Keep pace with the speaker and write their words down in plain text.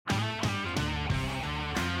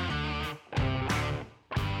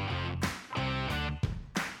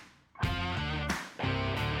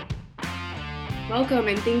Welcome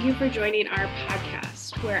and thank you for joining our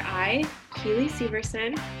podcast where I, Keely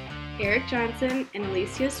Severson, Eric Johnson, and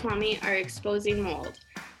Alicia Swami are exposing mold.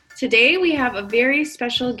 Today we have a very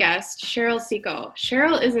special guest, Cheryl Seco.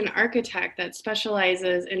 Cheryl is an architect that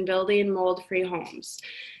specializes in building mold-free homes.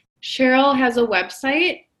 Cheryl has a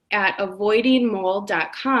website at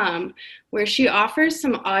avoidingmold.com where she offers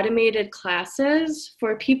some automated classes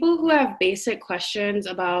for people who have basic questions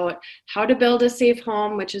about how to build a safe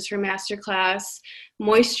home, which is her masterclass,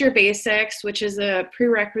 moisture basics, which is a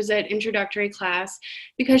prerequisite introductory class,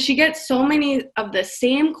 because she gets so many of the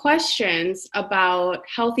same questions about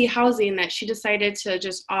healthy housing that she decided to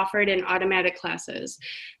just offer it in automatic classes.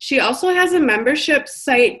 She also has a membership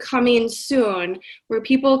site coming soon where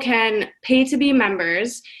people can pay to be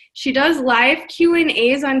members. She does live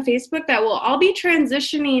Q&As on Facebook that will all be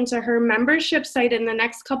transitioning to her membership site in the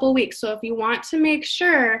next couple weeks. So if you want to make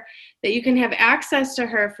sure that you can have access to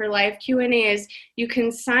her for live Q&As, you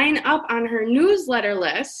can sign up on her newsletter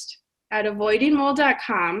list at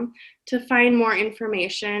avoidingmold.com to find more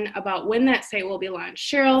information about when that site will be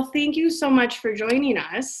launched. Cheryl, thank you so much for joining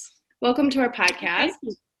us. Welcome to our podcast.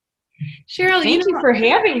 Cheryl, thank you for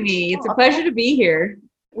having me. It's a pleasure to be here.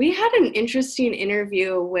 We had an interesting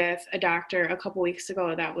interview with a doctor a couple weeks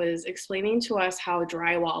ago that was explaining to us how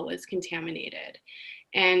drywall was contaminated.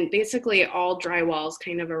 And basically all drywall is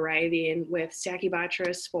kind of arriving with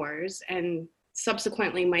Stachybotrys spores and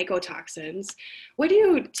subsequently mycotoxins. What do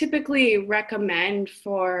you typically recommend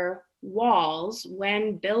for walls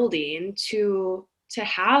when building to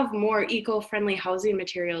have more eco-friendly housing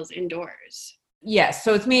materials indoors? Yes,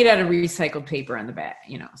 so it's made out of recycled paper on the back,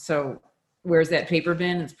 so where's that paper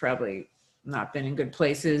been? It's probably not been in good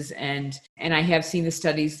places. And I have seen the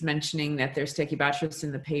studies mentioning that there's Stachybotrys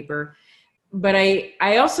in the paper. But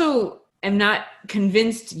I also am not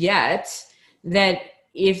convinced yet that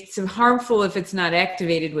it's harmful if it's not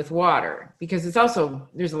activated with water, because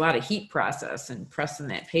there's a lot of heat process and pressing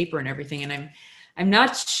that paper and everything. And I'm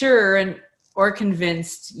not sure or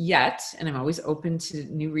convinced yet. And I'm always open to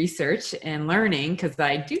new research and learning because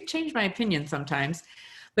I do change my opinion sometimes.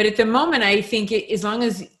 But at the moment, I think as long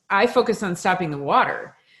as I focus on stopping the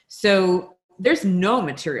water, so there's no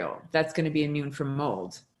material that's going to be immune from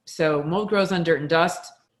mold. So mold grows on dirt and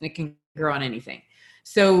dust. It can grow on anything.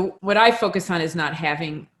 So what I focus on is not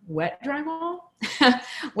having wet drywall.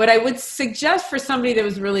 What I would suggest for somebody that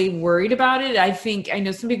was really worried about it, I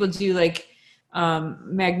know some people do like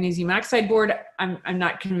magnesium oxide board. I'm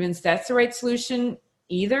not convinced that's the right solution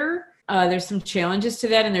either. There's some challenges to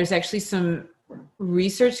that, and there's actually some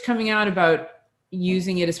research coming out about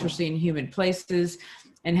using it, especially in humid places,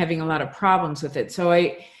 and having a lot of problems with it. So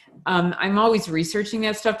I'm always researching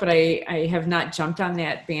that stuff, but I have not jumped on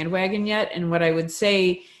that bandwagon yet. And what I would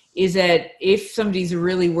say is that if somebody's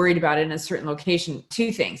really worried about it in a certain location,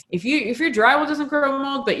 two things. If your drywall doesn't grow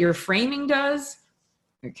mold, but your framing does,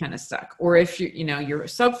 you're kind of stuck. Or if your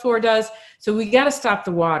subfloor does. So we got to stop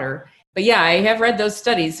the water. But yeah, I have read those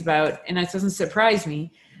studies about, and that doesn't surprise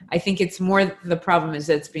me. I think it's more the problem is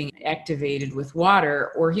that it's being activated with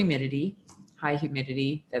water or humidity, high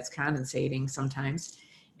humidity that's condensating sometimes.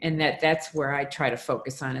 And that's where I try to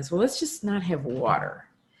focus on is, well, let's just not have water.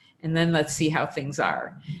 And then let's see how things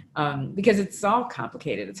are. Because it's all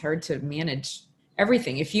complicated. It's hard to manage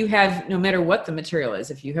everything. If you have, no matter what the material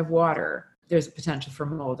is, if you have water, there's a potential for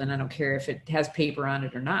mold. And I don't care if it has paper on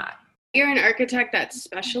it or not. You're an architect that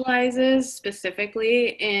specializes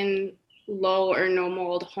specifically in low or no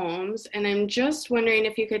mold homes. And I'm just wondering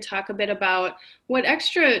if you could talk a bit about what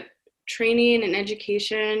extra training and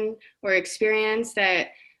education or experience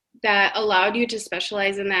that allowed you to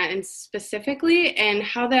specialize in that and specifically, and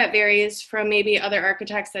how that varies from maybe other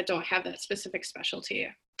architects that don't have that specific specialty.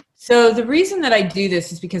 So the reason that I do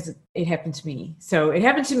this is because it happened to me. So it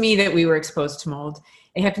happened to me that we were exposed to mold.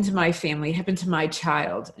 It happened to my family. It happened to my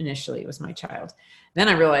child. Initially, it was my child. Then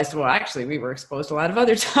I realized, well, actually, we were exposed a lot of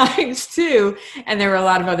other times too. And there were a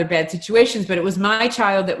lot of other bad situations, but it was my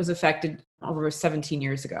child that was affected over 17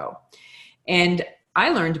 years ago. And I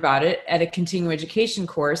learned about it at a continuing education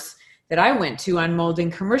course that I went to on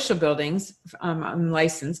molding commercial buildings. I'm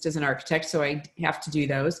licensed as an architect, so I have to do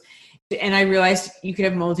those. And I realized you could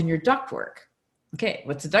have mold in your ductwork. Okay,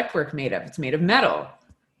 what's the ductwork made of? It's made of metal.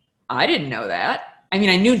 I didn't know that. I mean,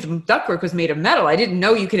 I knew the ductwork was made of metal. I didn't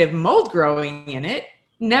know you could have mold growing in it.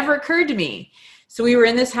 Never occurred to me. So we were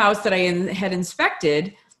in this house that I had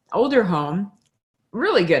inspected, older home,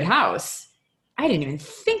 really good house. I didn't even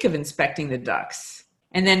think of inspecting the ducts.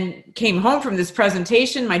 And then came home from this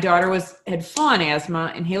presentation. My daughter had full-on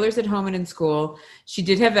asthma, inhalers at home and in school. She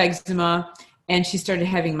did have eczema. And she started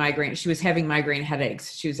having migraine. She was having migraine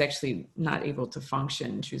headaches. She was actually not able to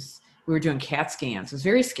function. We were doing CAT scans. It was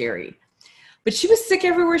very scary. But she was sick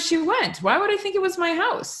everywhere she went. Why would I think it was my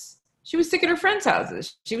house? She was sick at her friends'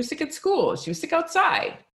 houses. She was sick at school. She was sick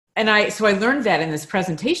outside. So I learned that in this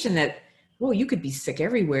presentation that, well, you could be sick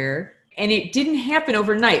everywhere. And it didn't happen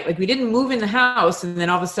overnight. Like, we didn't move in the house and then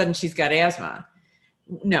all of a sudden she's got asthma.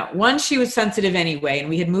 No, one, she was sensitive anyway. And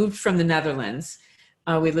we had moved from the Netherlands.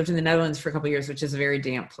 We lived in the Netherlands for a couple of years, which is a very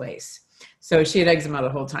damp place. So she had eczema the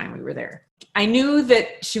whole time we were there. I knew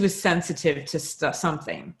that she was sensitive to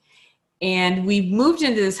something. And we moved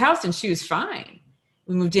into this house and she was fine.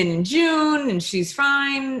 We moved in June and she's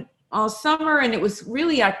fine all summer. And it was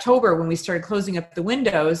really October when we started closing up the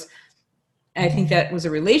windows. I think that was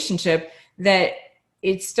a relationship that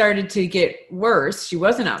it started to get worse. She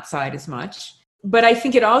wasn't outside as much. But I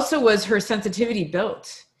think it also was her sensitivity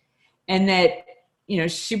built. And that,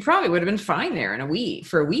 she probably would have been fine there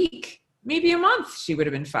for a week, maybe a month, she would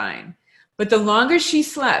have been fine. But the longer she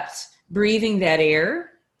slept, breathing that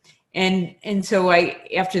air, and so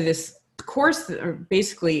after this course, or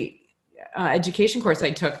basically education course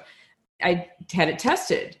I took, I had it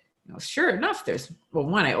tested. Sure enough,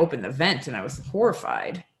 I opened the vent and I was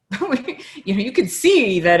horrified. You could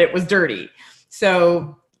see that it was dirty.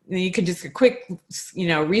 So you could just a quick,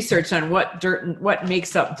 research on what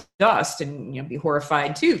makes up dust, and be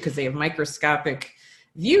horrified too, because they have microscopic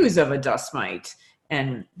views of a dust mite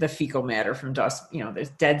and the fecal matter from dust. There's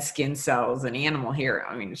dead skin cells and animal hair.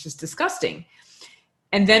 I mean, it's just disgusting.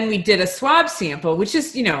 And then we did a swab sample, which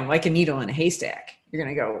is, like a needle in a haystack. You're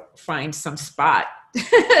going to go find some spot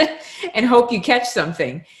and hope you catch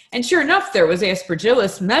something. And sure enough, there was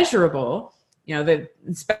Aspergillus measurable. The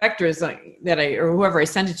inspectors or whoever I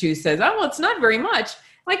sent it to says, oh, well, it's not very much.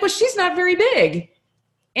 I'm like, well, she's not very big.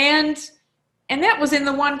 And that was in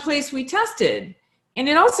the one place we tested. And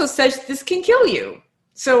it also says this can kill you.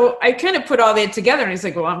 So I kind of put all that together and it's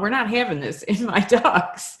like, well, we're not having this in my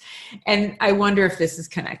dogs. And I wonder if this is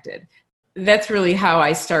connected. That's really how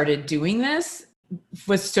I started doing this,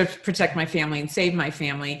 was to protect my family and save my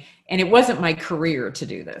family. And it wasn't my career to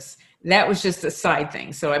do this. That was just a side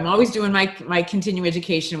thing. So I'm always doing my continuing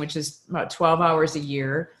education, which is about 12 hours a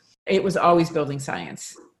year. It was always building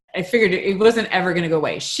science. I figured it wasn't ever going to go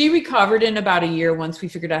away. She recovered in about a year once we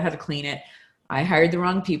figured out how to clean it. I hired the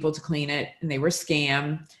wrong people to clean it, and they were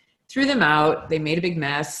scam. Threw them out. They made a big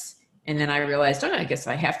mess. And then I realized, I guess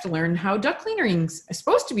I have to learn how duct cleaning is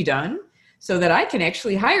supposed to be done so that I can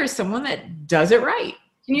actually hire someone that does it right.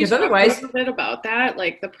 Can you talk a little bit about that,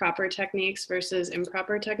 like the proper techniques versus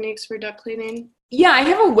improper techniques for duct cleaning? Yeah, I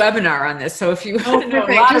have a webinar on this. So if you want to know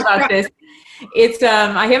a lot about this, it's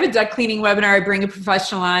I have a duct cleaning webinar. I bring a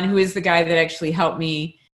professional on who is the guy that actually helped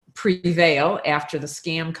me prevail after the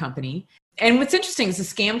scam company. And what's interesting is the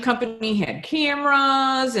scam company had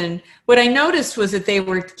cameras, and what I noticed was that they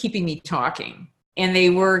were keeping me talking, and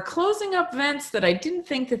they were closing up vents that I didn't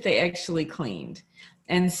think that they actually cleaned.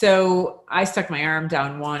 And so I stuck my arm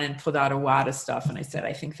down one and pulled out a wad of stuff, and I said,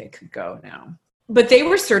 I think they could go now. But they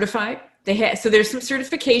were certified. So there's some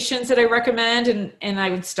certifications that I recommend, and I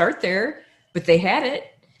would start there, but they had it.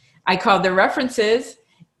 I called their references.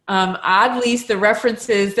 Oddly, the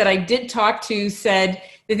references that I did talk to said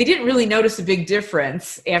that they didn't really notice a big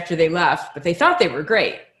difference after they left, but they thought they were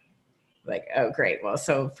great. Like, oh, great. Well,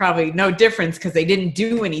 so probably no difference because they didn't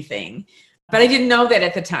do anything. But I didn't know that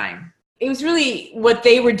at the time. It was really what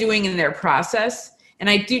they were doing in their process. And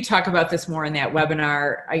I do talk about this more in that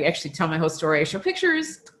webinar. I actually tell my whole story. I show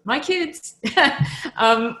pictures, my kids,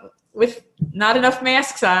 with not enough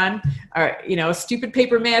masks on, or, a stupid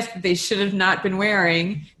paper mask that they should have not been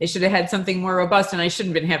wearing. They should have had something more robust, and I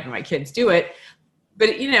shouldn't have been having my kids do it.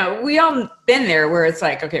 But, we all been there where it's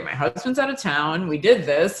like, okay, my husband's out of town. We did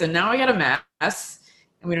this, and now I got a mess,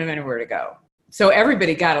 and we don't have anywhere to go. So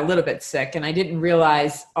everybody got a little bit sick, and I didn't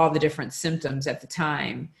realize all the different symptoms at the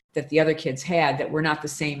time that the other kids had that were not the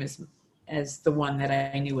same as the one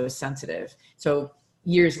that I knew was sensitive. So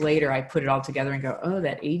years later, I put it all together and go, oh,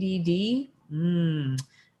 that ADD?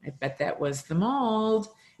 I bet that was the mold.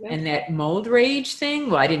 Yeah. And that mold rage thing,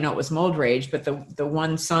 well, I didn't know it was mold rage, but the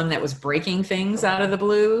one son that was breaking things out of the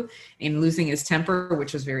blue and losing his temper,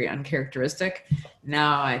 which was very uncharacteristic.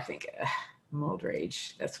 Now I think mold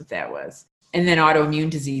rage, that's what that was. And then autoimmune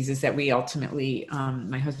diseases that we ultimately,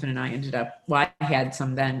 my husband and I ended up, well, I had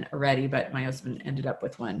some then already, but my husband ended up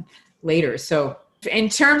with one later. So in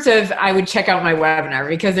terms of, I would check out my webinar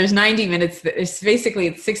because there's 90 minutes. It's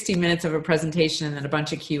 60 minutes of a presentation and then a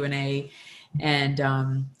bunch of Q&A. And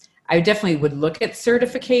I definitely would look at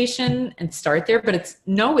certification and start there, but it's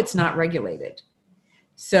not regulated.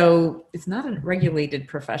 So it's not a regulated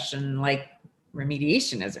profession, like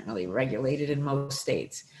remediation isn't really regulated in most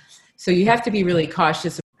states. So you have to be really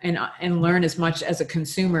cautious and learn as much as a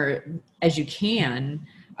consumer as you can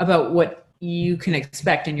about what you can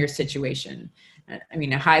expect in your situation. I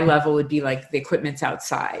mean, a high level would be like the equipment's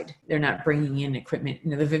outside. They're not bringing in equipment.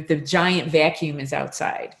 The giant vacuum is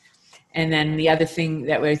outside. And then the other thing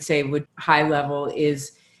that would say would high level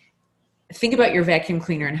is think about your vacuum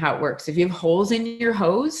cleaner and how it works. If you have holes in your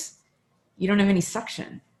hose, you don't have any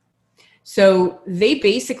suction. So they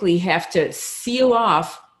basically have to seal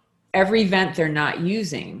off every vent they're not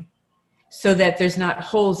using so that there's not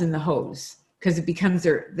holes in the hose, because it becomes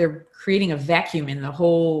they're creating a vacuum in the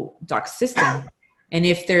whole duct system. And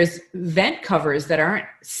if there's vent covers that aren't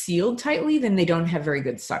sealed tightly, then they don't have very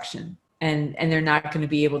good suction, and they're not going to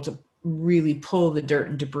be able to really pull the dirt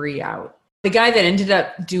and debris out. The guy that ended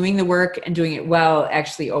up doing the work and doing it well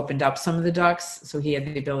actually opened up some of the ducts, so he had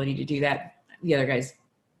the ability to do that. The other guys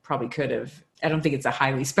probably could have. I don't think it's a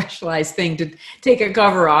highly specialized thing to take a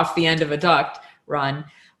cover off the end of a duct run,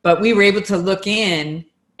 but we were able to look in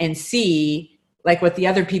and see like what the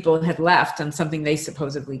other people had left on something they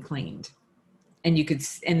supposedly cleaned. And you could,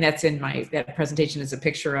 and that's in that presentation is a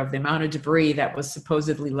picture of the amount of debris that was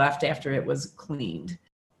supposedly left after it was cleaned.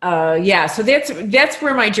 So that's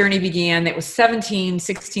where my journey began. That was 16,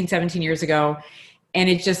 17 years ago. And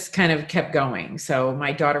it just kind of kept going. So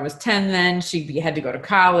my daughter was 10 then. She had to go to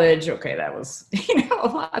college. Okay, that was,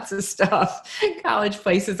 lots of stuff. College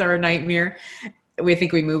places are a nightmare.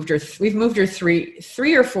 We've moved her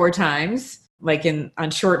three or four times, like on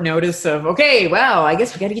short notice of, okay, well, I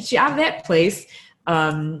guess we got to get you out of that place.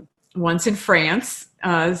 Once in France.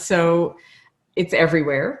 So it's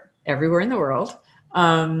everywhere in the world.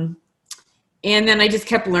 And then I just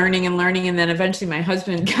kept learning. And then eventually my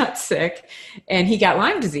husband got sick and he got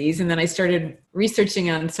Lyme disease. And then I started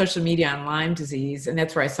researching on social media on Lyme disease. And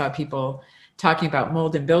that's where I saw people talking about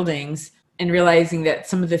mold in buildings and realizing that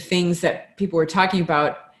some of the things that people were talking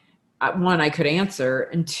about, one, I could answer.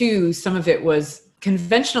 And two, some of it was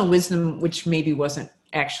conventional wisdom, which maybe wasn't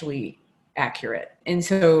actually accurate. And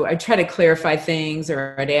so I try to clarify things,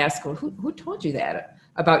 or I'd ask, well, who told you that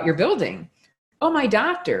about your building? Oh, my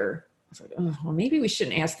doctor. I was like, oh, well, maybe we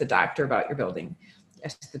shouldn't ask the doctor about your building.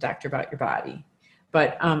 Ask the doctor about your body.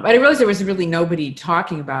 But I realized there was really nobody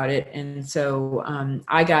talking about it. And so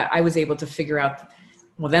I was able to figure out,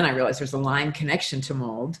 well, then I realized there's a Lyme connection to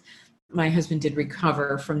mold. My husband did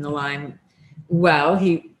recover from the Lyme. Well,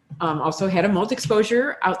 he also had a mold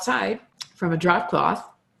exposure outside from a drop cloth.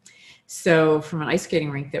 So from an ice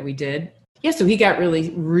skating rink that we did. Yeah, so he got really,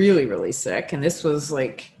 really, really sick. And this was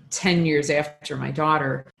like 10 years after my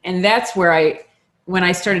daughter. And that's where when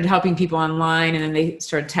I started helping people online, and then they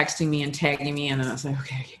started texting me and tagging me, and then I was like,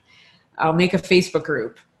 okay, I'll make a Facebook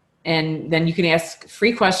group. And then you can ask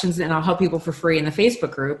free questions and I'll help people for free in the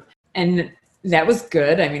Facebook group. And that was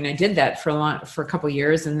good. I mean, I did that for a couple of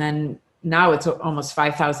years. And then now it's almost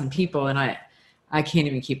 5,000 people and I can't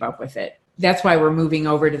even keep up with it. That's why we're moving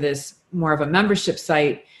over to this more of a membership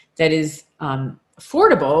site that is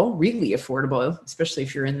affordable, really affordable, especially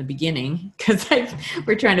if you're in the beginning, because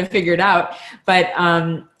we're trying to figure it out. But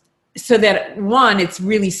so that, one, it's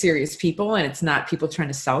really serious people and it's not people trying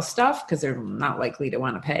to sell stuff because they're not likely to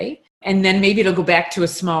want to pay. And then maybe it'll go back to a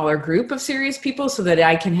smaller group of serious people so that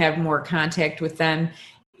I can have more contact with them.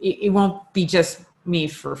 It won't be just me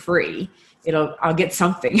for free. I'll get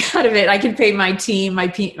something out of it. I can pay my team. My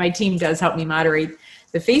team does help me moderate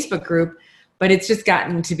the Facebook group, but it's just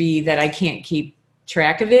gotten to be that I can't keep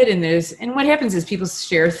track of it. And what happens is people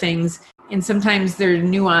share things and sometimes they're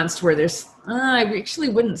nuanced where I actually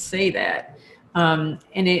wouldn't say that. And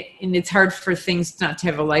it's hard for things not to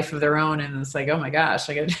have a life of their own. And it's like, oh my gosh,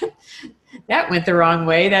 that went the wrong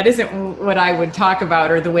way. That isn't what I would talk about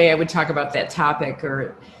or the way I would talk about that topic,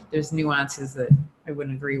 or there's nuances that I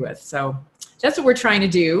wouldn't agree with. So that's what we're trying to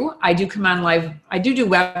do. I do come on live. I do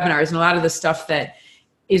webinars, and a lot of the stuff that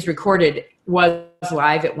is recorded was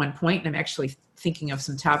live at one point. And I'm actually thinking of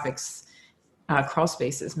some topics. Crawl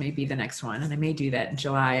spaces may be the next one, and I may do that in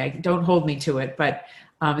July. Don't hold me to it, but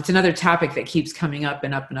it's another topic that keeps coming up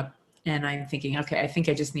and up and up. And I'm thinking, okay, I think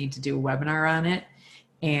I just need to do a webinar on it,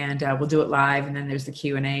 and we'll do it live. And then there's the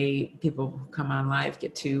Q&A. People who come on live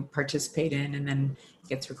get to participate in, and then it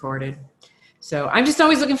gets recorded. So I'm just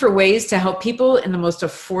always looking for ways to help people in the most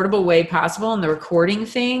affordable way possible. And the recording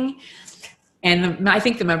thing, and I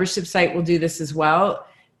think the membership site will do this as well.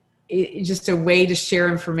 It's just a way to share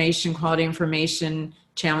information, quality information,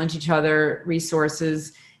 challenge each other,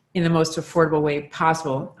 resources in the most affordable way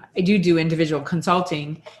possible. I do individual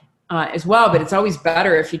consulting as well, but it's always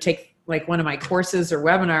better if you take like one of my courses or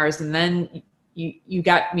webinars, and then you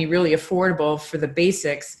got me really affordable for the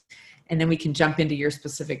basics, and then we can jump into your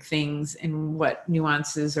specific things and what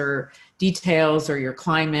nuances or details or your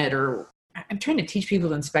climate, or I'm trying to teach people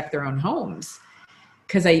to inspect their own homes,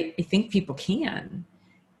 because I think people can,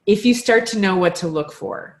 if you start to know what to look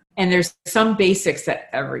for. And there's some basics that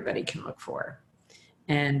everybody can look for.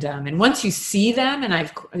 And once you see them,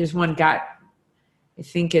 and there's one I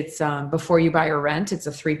think it's Before You Buy or Rent. It's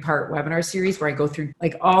a 3-part webinar series where I go through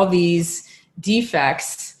like all these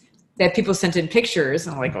defects that people sent in pictures.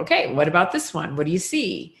 And I'm like, okay, what about this one? What do you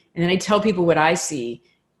see? And then I tell people what I see.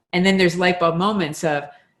 And then there's light bulb moments of,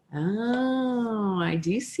 oh, I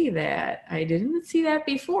do see that. I didn't see that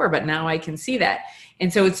before, but now I can see that.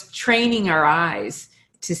 And so it's training our eyes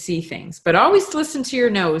to see things, but always listen to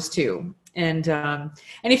your nose too. And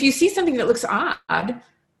if you see something that looks odd,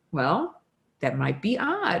 well, that might be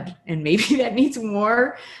odd, and maybe that needs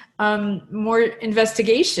more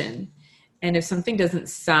investigation. And if something doesn't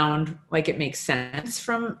sound like it makes sense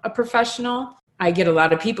from a professional, I get a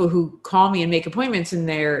lot of people who call me and make appointments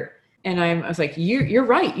I was like, you're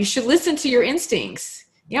right. You should listen to your instincts.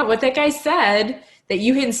 Yeah, what that guy said that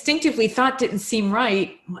you instinctively thought didn't seem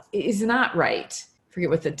right is not right. I forget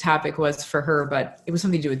what the topic was for her, but it was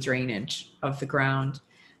something to do with drainage of the ground.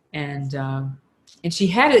 And she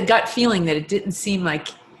had a gut feeling that it didn't seem like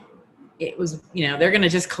it was, they're going to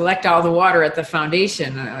just collect all the water at the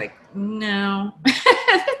foundation. And I'm like, no,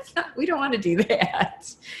 we don't want to do that.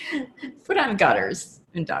 Put on gutters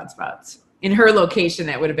and downspouts. In her location,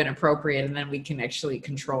 that would have been appropriate, and then we can actually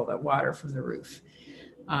control the water from the roof.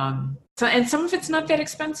 And some of it's not that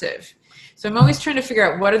expensive. So I'm always trying to figure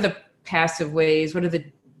out what are the passive ways, what are the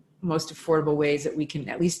most affordable ways that we can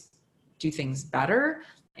at least do things better.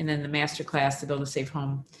 And then the masterclass, the Build a Safe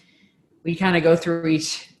Home, we kind of go through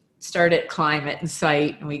start at climate and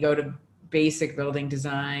site, and we go to basic building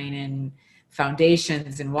design and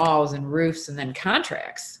foundations and walls and roofs, and then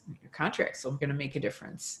contracts. Contracts are going to make a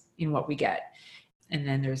difference in what we get. And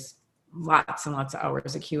then there's lots and lots of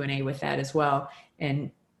hours of Q&A with that as well.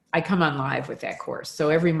 And I come on live with that course. So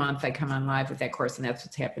every month I come on live with that course, and that's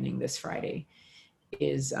what's happening this Friday.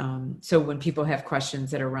 So when people have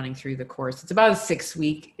questions that are running through the course, it's about a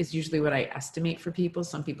 6-week is usually what I estimate for people.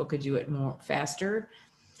 Some people could do it more faster,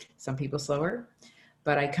 some people slower,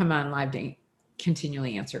 but I come on live to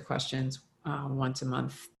continually answer questions once a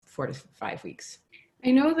month, 4 to 5 weeks. I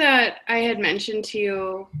know that I had mentioned to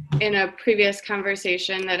you in a previous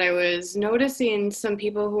conversation that I was noticing some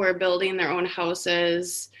people who are building their own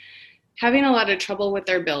houses having a lot of trouble with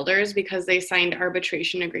their builders because they signed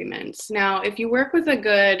arbitration agreements. Now, if you work with a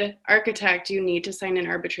good architect, you need to sign an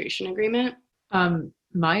arbitration agreement.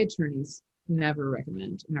 My attorneys never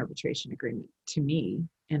recommend an arbitration agreement to me,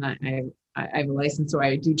 and I have a license, so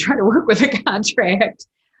I do try to work with a contract.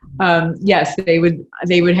 Yes, they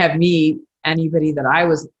would have me, anybody that I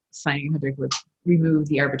was signing a contract with, remove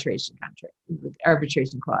the arbitration contract, the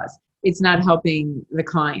arbitration clause. It's not helping the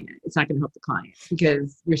client. It's not going to help the client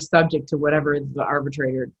because you're subject to whatever the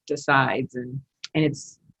arbitrator decides, and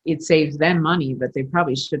it saves them money, but they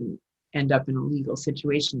probably shouldn't end up in a legal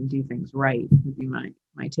situation and do things right, would be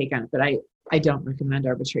my take on it. But I don't recommend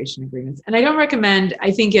arbitration agreements. And I don't recommend, I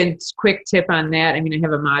think a quick tip on that, I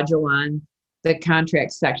have a module on the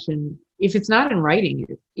contract section. If it's not in writing,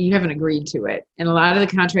 you haven't agreed to it. And a lot of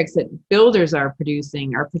the contracts that builders are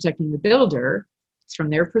producing are protecting the builder. It's from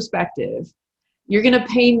their perspective. You're going to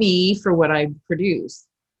pay me for what I produce.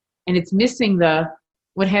 And it's missing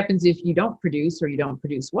what happens if you don't produce or you don't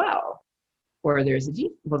produce well, or there's a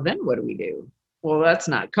defect. Well, then what do we do? Well, that's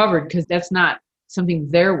not covered because that's not something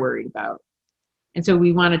they're worried about. And so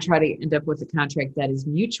we want to try to end up with a contract that is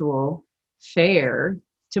mutual, fair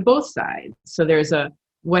to both sides. So there's a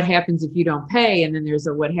what happens if you don't pay, and then there's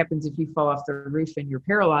a what happens if you fall off the roof and you're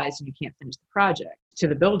paralyzed and you can't finish the project to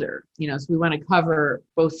the builder. So we want to cover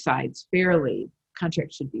both sides fairly.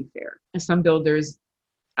 Contract should be fair. And some builders,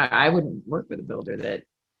 I wouldn't work with a builder that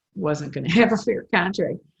wasn't going to have a fair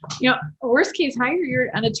contract. Worst case,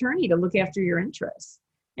 hire an attorney to look after your interests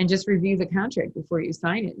and just review the contract before you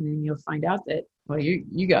sign it. And then you'll find out that, well,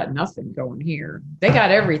 you got nothing going here. They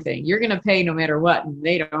got everything. You're going to pay no matter what, and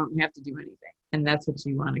they don't have to do anything. And that's what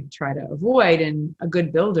you want to try to avoid. And a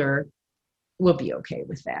good builder will be okay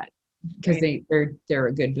with that because they're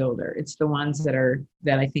a good builder. It's the ones that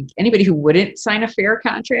I think anybody who wouldn't sign a fair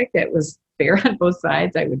contract that was fair on both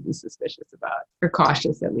sides, I would be suspicious about, or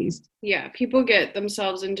cautious at least. Yeah, people get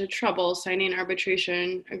themselves into trouble signing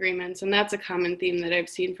arbitration agreements, and that's a common theme that I've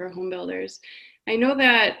seen for home builders. I know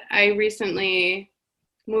that I recently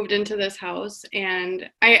moved into this house, and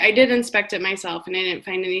I did inspect it myself, and I didn't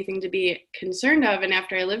find anything to be concerned of. And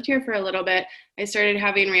after I lived here for a little bit, I started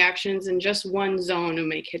having reactions in just one zone of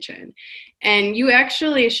my kitchen. And you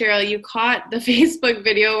actually, Cheryl, you caught the Facebook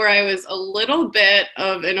video where I was a little bit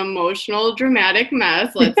of an emotional, dramatic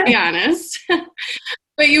mess, let's be honest.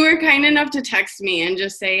 But you were kind enough to text me and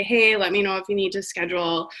just say, hey, let me know if you need to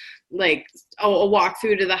schedule like a walk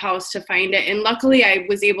through to the house to find it. And luckily I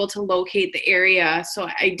was able to locate the area, so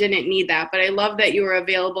I didn't need that. But I love that you were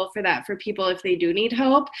available for that for people if they do need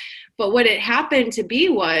help. But what it happened to be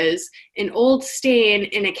was an old stain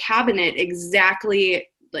in a cabinet, exactly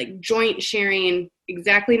like joint sharing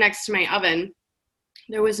exactly next to my oven.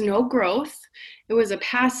 There was no growth. It was a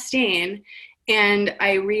past stain. And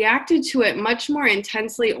I reacted to it much more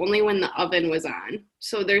intensely only when the oven was on.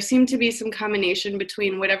 So there seemed to be some combination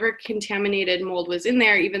between whatever contaminated mold was in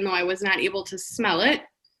there, even though I was not able to smell it.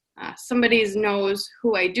 Somebody's nose,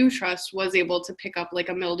 who I do trust, was able to pick up like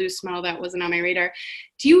a mildew smell that wasn't on my radar.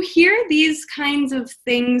 Do you hear these kinds of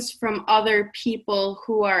things from other people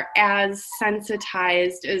who are as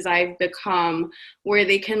sensitized as I've become, where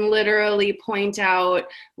they can literally point out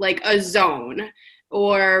like a zone?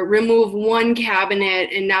 Or remove one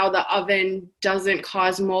cabinet and now the oven doesn't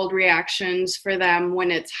cause mold reactions for them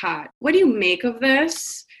when it's hot? What do you make of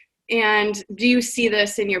this? And do you see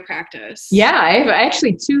this in your practice? Yeah, I have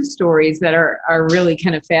actually two stories that are really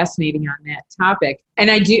kind of fascinating on that topic. And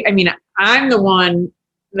I'm the one,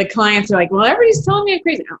 the clients are like, well, everybody's telling me I'm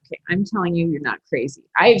crazy. Okay, I'm telling you, you're not crazy.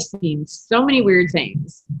 I've seen so many weird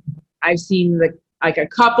things. I've seen like a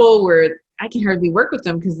couple where I can hardly work with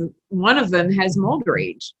them because one of them has mold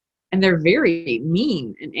rage and they're very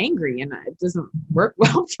mean and angry, and it doesn't work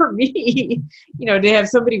well for me, to have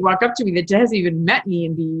somebody walk up to me that hasn't even met me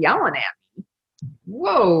and be yelling at me.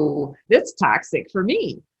 Whoa, that's toxic for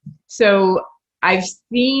me. So I've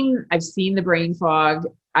seen the brain fog.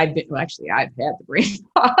 I've had the brain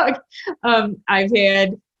fog. I've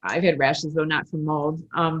had rashes, though not from mold.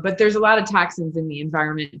 But there's a lot of toxins in the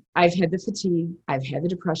environment. I've had the fatigue. I've had the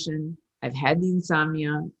depression. I've had the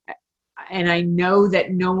insomnia, and I know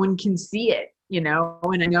that no one can see it, and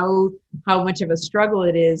I know how much of a struggle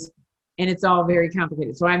it is, and it's all very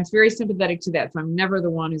complicated. So I'm very sympathetic to that. So I'm never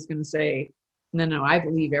the one who's going to say, no, I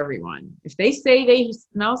believe everyone. If they say they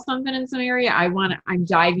smell something in some area, I'm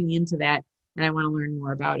diving into that, and I want to learn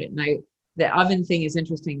more about it. And the oven thing is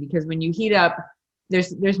interesting because when you heat up,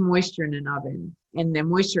 there's moisture in an oven, and the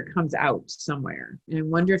moisture comes out somewhere. And I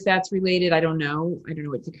wonder if that's related. I don't know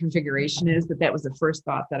what the configuration is, but that was the first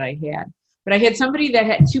thought that I had. But I had somebody that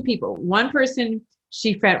had two people. One person,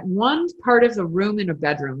 she felt one part of the room in a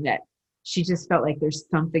bedroom that she just felt like there's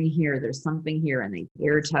something here, and they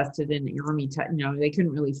air tested and they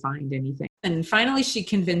couldn't really find anything. And finally she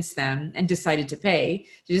convinced them and decided to pay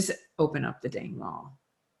to just open up the dang wall,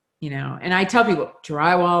 and I tell people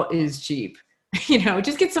drywall is cheap.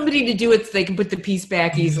 Just get somebody to do it so they can put the piece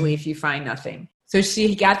back easily if you find nothing. So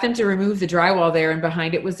she got them to remove the drywall there, and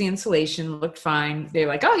behind it was the insulation, looked fine. They're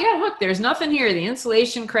like, oh yeah, look, there's nothing here. The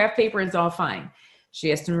insulation, craft paper is all fine.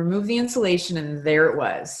 She asked them to remove the insulation, and there it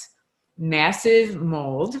was. Massive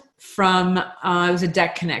mold from, it was a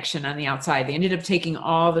deck connection on the outside. They ended up taking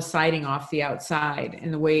all the siding off the outside,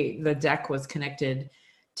 and the way the deck was connected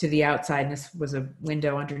to the outside, and this was a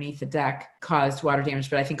window underneath the deck, caused water damage,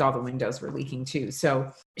 but I think all the windows were leaking too. So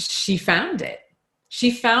she found it.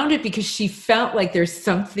 She found it because she felt like there's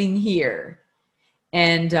something here.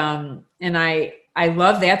 And I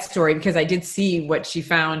love that story because I did see what she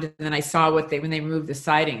found, and then I saw when they removed the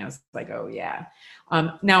siding, I was like, oh yeah.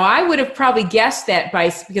 Now I would have probably guessed that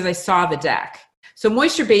because I saw the deck. So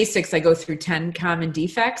Moisture Basics, I go through 10 common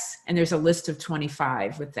defects, and there's a list of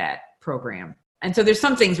 25 with that program. And so there's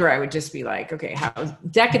some things where I would just be like, okay, how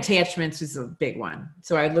deck attachments is a big one.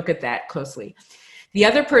 So I look at that closely. The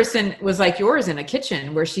other person was like yours in a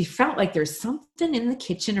kitchen where she felt like there's something in the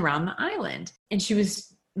kitchen around the island. And she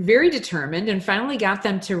was very determined and finally got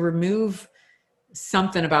them to remove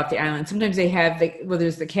something about the island. Sometimes they have,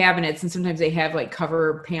 there's the cabinets, and sometimes they have like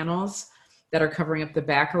cover panels that are covering up the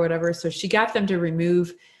back or whatever. So she got them to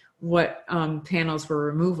remove what panels were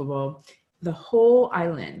removable. The whole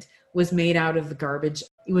island was made out of the garbage.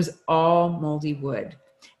 It was all moldy wood,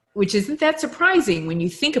 which isn't that surprising when you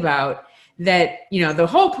think about that, the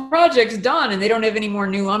whole project's done and they don't have any more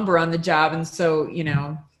new lumber on the job. And so,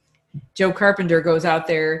 Joe Carpenter goes out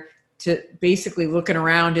there to basically looking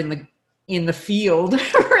around in the field or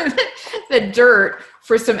the dirt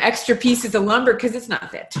for some extra pieces of lumber because it's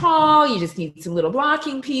not that tall. You just need some little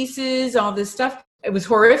blocking pieces, all this stuff. It was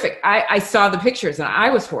horrific. I saw the pictures and I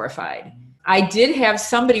was horrified. I did have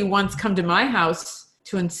somebody once come to my house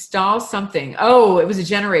to install something. Oh, it was a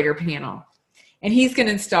generator panel. And he's going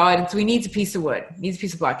to install it. And so he needs a piece of wood, needs a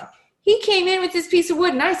piece of block. He came in with this piece of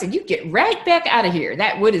wood and I said, you get right back out of here.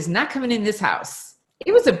 That wood is not coming in this house.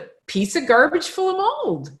 It was a piece of garbage full of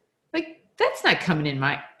mold. Like, that's not coming in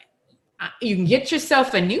you can get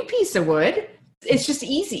yourself a new piece of wood. It's just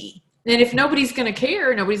easy. And if nobody's going to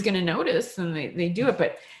care, nobody's going to notice, and they do it.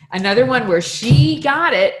 But another one where she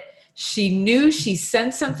got it, she knew she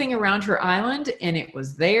sent something around her island and it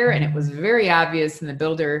was there and it was very obvious, and the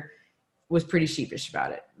builder was pretty sheepish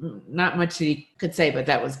about it. Not much that he could say, but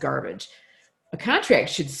that was garbage. A contract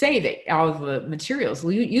should say that all of the materials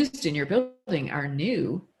used in your building are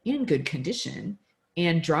new, in good condition,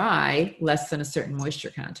 and dry, less than a certain moisture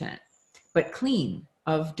content, but clean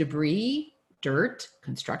of debris, dirt,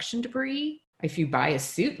 construction debris. If you buy a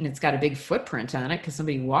suit and it's got a big footprint on it because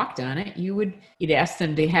somebody walked on it, you'd ask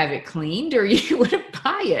them to have it cleaned, or you wouldn't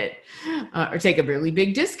buy it or take a really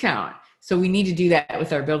big discount. So we need to do that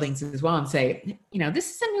with our buildings as well and say,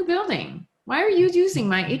 this is a new building. Why are you using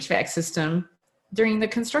my HVAC system during the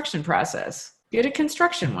construction process? Get a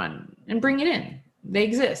construction one and bring it in. They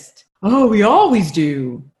exist. Oh, we always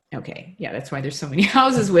do. Okay, yeah, that's why there's so many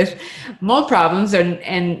houses with mold problems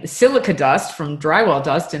and silica dust from drywall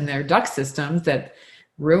dust in their duct systems that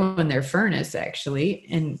ruin their furnace, actually.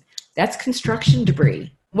 And that's construction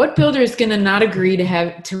debris. What builder is going to not agree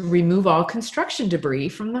to remove all construction debris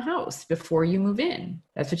from the house before you move in?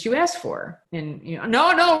 That's what you ask for. And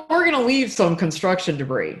no, we're going to leave some construction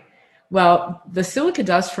debris. Well, the silica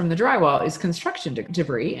dust from the drywall is construction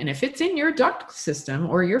debris. And if it's in your duct system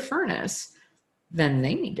or your furnace, then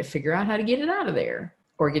they need to figure out how to get it out of there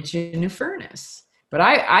or get you a new furnace. But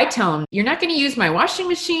I tell them, you're not going to use my washing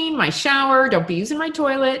machine, my shower, don't be using my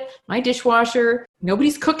toilet, my dishwasher.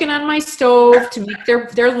 Nobody's cooking on my stove to make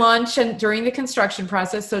their lunch and during the construction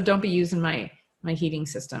process, so don't be using my heating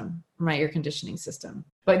system, my air conditioning system.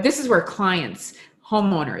 But this is where clients,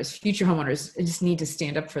 homeowners, future homeowners just need to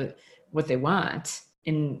stand up for what they want.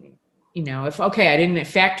 And, if, I didn't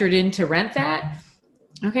factor it in to rent that,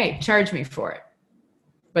 okay, charge me for it.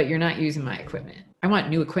 But you're not using my equipment. I want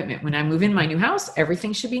new equipment. When I move in my new house,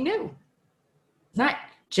 everything should be new. Not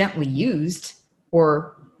gently used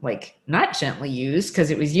or not gently used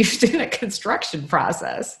because it was used in a construction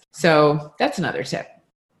process. So that's another tip.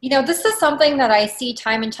 This is something that I see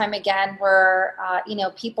time and time again where,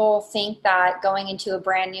 people think that going into a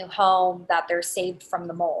brand new home that they're saved from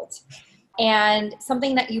the mold. And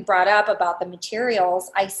something that you brought up about the materials,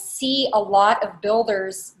 I see a lot of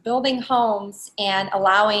builders building homes and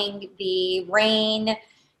allowing the rain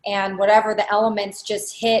and whatever the elements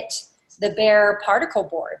just hit the bare particle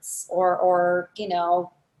boards or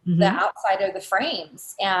the outside of the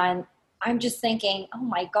frames. And I'm just thinking, oh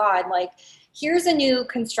my God, here's a new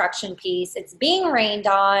construction piece. It's being rained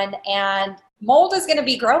on and mold is going to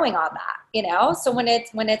be growing on that, So when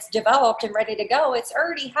it's developed and ready to go, it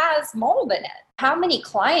already has mold in it. How many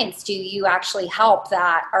clients do you actually help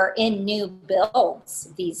that are in new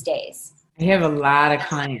builds these days? I have a lot of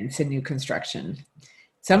clients in new construction.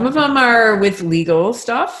 Some of them are with legal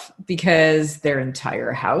stuff because their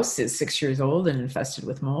entire house is 6 years old and infested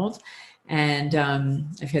with mold. And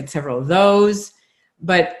I've had several of those,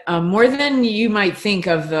 but more than you might think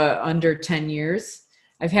of the under 10 years.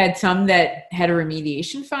 I've had some that had a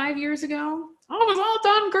remediation 5 years ago. Oh, it was all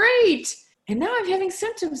done great. And now I'm having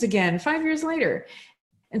symptoms again 5 years later.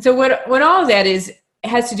 And so what all of that is, it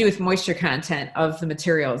has to do with moisture content of the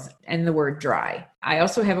materials and the word dry. I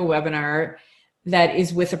also have a webinar that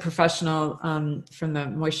is with a professional from the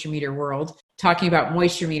moisture meter world talking about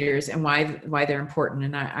moisture meters and why they're important.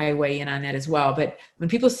 And I weigh in on that as well. But when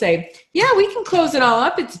people say, yeah, we can close it all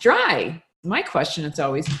up, it's dry. My question is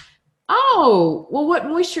always, oh, well, what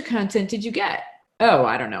moisture content did you get? Oh,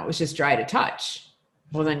 I don't know. It was just dry to touch.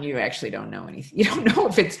 Well, then you actually don't know anything. You don't know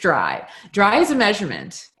if it's dry. Dry is a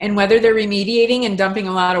measurement. And whether they're remediating and dumping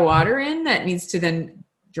a lot of water in that needs to then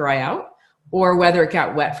dry out, or whether it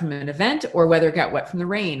got wet from an event, or whether it got wet from the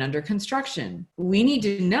rain under construction. We need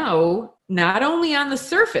to know not only on the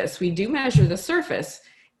surface, we do measure the surface,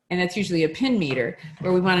 and that's usually a pin meter,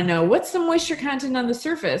 where we want to know what's the moisture content on the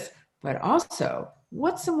surface, but also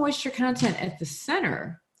what's the moisture content at the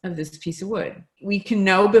center of this piece of wood. We can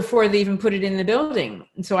know before they even put it in the building.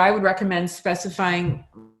 And so I would recommend specifying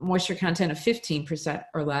moisture content of 15%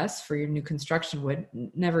 or less for your new construction wood.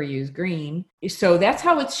 Never use green. So that's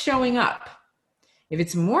how it's showing up. If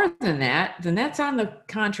it's more than that, then that's on the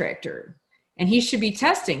contractor. And he should be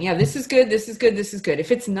testing. Yeah, this is good, this is good, this is good.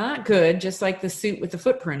 If it's not good, just like the suit with the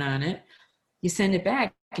footprint on it, you send it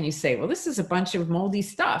back and you say, well, this is a bunch of moldy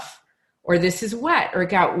stuff. Or this is wet, or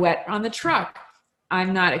it got wet on the truck.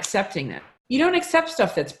 I'm not accepting that. You don't accept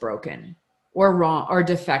stuff that's broken or wrong or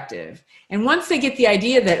defective. And once they get the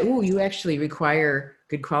idea that, oh, you actually require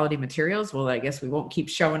good quality materials, well, I guess we won't keep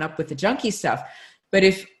showing up with the junky stuff. But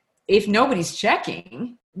if nobody's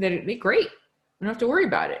checking, then it'd be great. We don't have to worry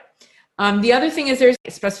about it. The other thing is there's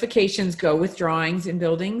specifications go with drawings in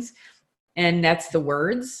buildings, and that's the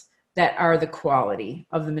words that are the quality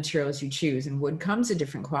of the materials you choose. And wood comes a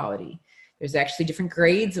different quality. There's actually different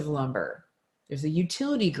grades of lumber. There's a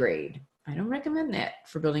utility grade. I don't recommend that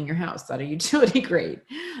for building your house, not a utility grade.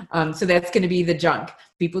 So that's going to be the junk.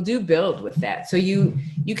 People do build with that. So you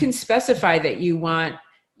can specify that you want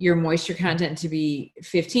your moisture content to be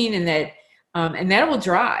 15 and that will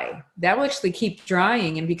dry. That will actually keep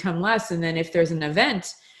drying and become less. And then if there's an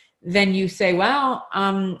event, then you say, well,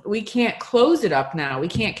 we can't close it up now. We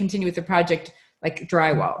can't continue with the project. Like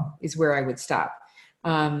drywall is where I would stop.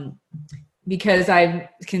 Because I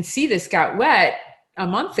can see this got wet a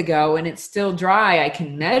month ago and it's still dry. I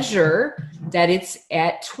can measure that it's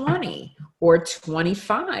at 20 or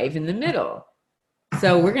 25 in the middle.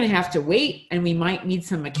 So we're going to have to wait, and we might need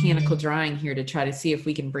some mechanical drying here to try to see if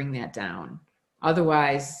we can bring that down.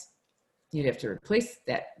 Otherwise, you'd have to replace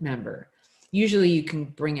that member. Usually you can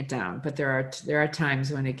bring it down, but there are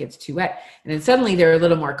times when it gets too wet. And then suddenly they're a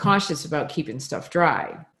little more cautious about keeping stuff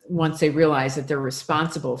dry once they realize that they're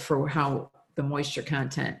responsible for how the moisture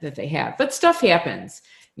content that they have. But stuff happens.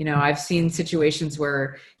 You know, I've seen situations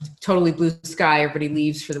where totally blue sky, everybody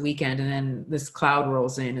leaves for the weekend, and then this cloud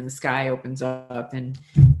rolls in and the sky opens up and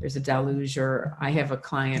there's a deluge. Or I have a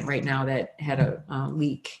client right now that had a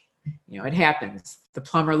leak. You know, it happens. The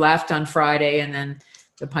plumber left on Friday and then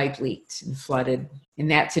the pipe leaked and flooded. In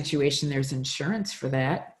that situation, there's insurance for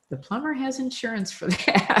that. The plumber has insurance for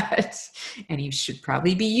that, and he should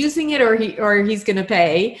probably be using it, or he's going to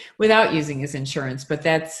pay without using his insurance. But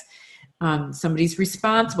that's somebody's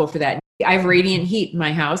responsible for that. I have radiant heat in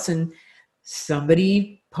my house, and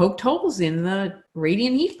somebody poked holes in the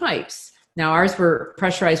radiant heat pipes. Now ours were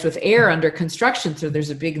pressurized with air under construction, so there's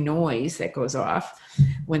a big noise that goes off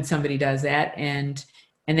when somebody does that, and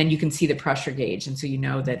then you can see the pressure gauge, and so you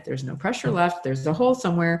know that there's no pressure left, there's a hole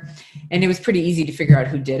somewhere. And it was pretty easy to figure out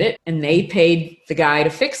who did it, and they paid the guy to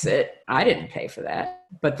fix it. I didn't pay for that,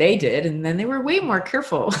 but they did, and then they were way more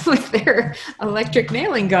careful with their electric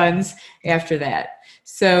nailing guns after that.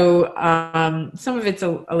 So some of it's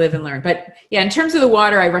a live and learn. But yeah, in terms of the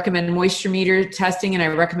water, I recommend moisture meter testing, and I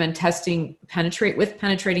recommend testing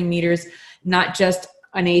penetrating meters, not just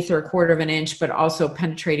an eighth or a quarter of an inch, but also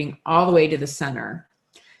penetrating all the way to the center.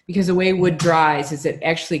 Because the way wood dries is it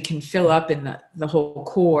actually can fill up in the whole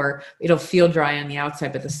core. It'll feel dry on the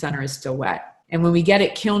outside, but the center is still wet. And when we get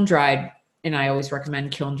it kiln dried, and I always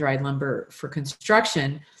recommend kiln dried lumber for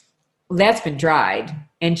construction, that's been dried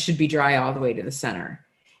and should be dry all the way to the center.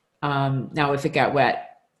 Now, if it got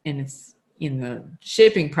wet and it's in the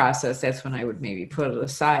shipping process, that's when I would maybe put it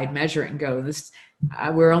aside, measure it, and go,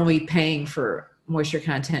 we're only paying for moisture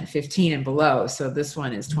content 15 and below, so this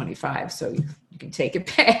one is 25, so you can take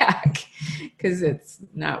it back because it's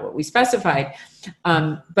not what we specified.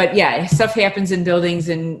 But yeah, stuff happens in buildings,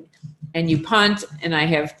 and you punt, and I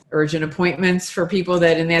have urgent appointments for people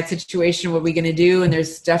that in that situation, what are we going to do? And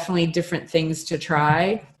there's definitely different things to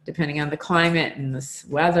try depending on the climate and the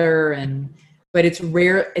weather, but it's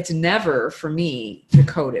rare. It's never for me to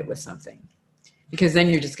coat it with something, because then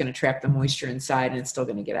you're just going to trap the moisture inside and it's still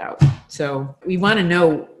going to get out. So we want to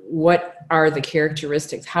know, what are the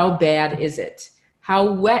characteristics? How bad is it?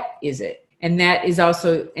 How wet is it? And that is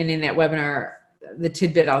also, and in that webinar, the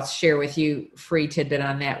tidbit I'll share with you, free tidbit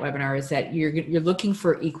on that webinar, is that you're looking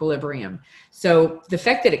for equilibrium. So the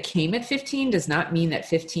fact that it came at 15 does not mean that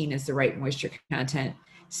 15 is the right moisture content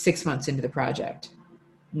 6 months into the project.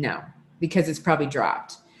 No, because it's probably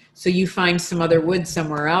dropped. So you find some other wood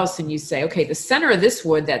somewhere else and you say, okay, the center of this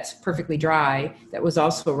wood that's perfectly dry, that was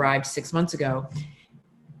also arrived 6 months ago,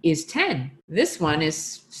 is 10. This one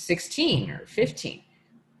is 16 or 15.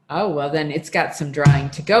 Oh, well, then it's got some drying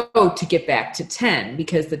to go to get back to 10,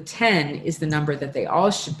 because the 10 is the number that they all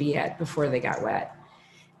should be at before they got wet.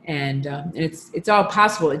 And it's all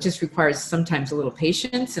possible. It just requires sometimes a little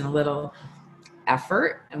patience and a little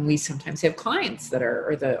effort. And we sometimes have clients that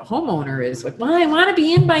or the homeowner is like, well, I want to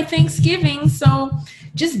be in by Thanksgiving, so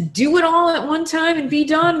just do it all at one time and be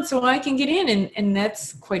done so I can get in. And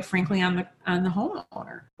that's quite frankly on the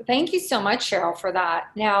homeowner. Thank you so much, Cheryl, for that.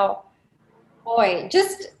 Now, boy,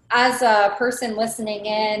 just as a person listening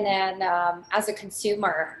in and as a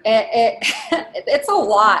consumer, it's a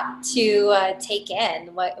lot to take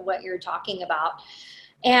in what you're talking about.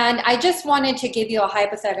 And I just wanted to give you a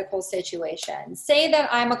hypothetical situation. Say that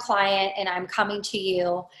I'm a client and I'm coming to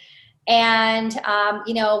you, and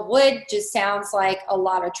wood just sounds like a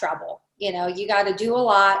lot of trouble. You got to do a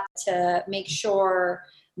lot to make sure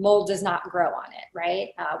mold does not grow on it, right?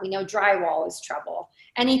 We know drywall is trouble.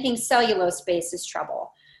 Anything cellulose-based is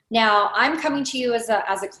trouble. Now, I'm coming to you as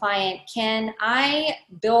a client. Can I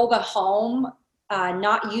build a home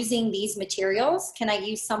not using these materials? Can I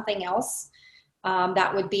use something else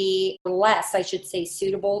that would be less, I should say,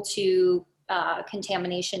 suitable to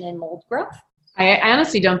contamination and mold growth? I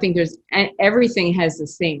honestly don't think everything has the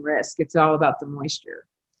same risk. It's all about the moisture.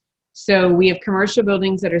 So we have commercial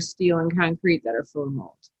buildings that are steel and concrete that are full of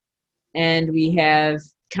mold. And we have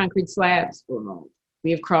concrete slabs full of mold.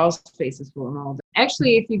 We have crawl spaces full of mold.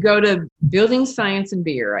 Actually, if you go to Building Science and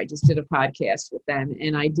Beer, I just did a podcast with them,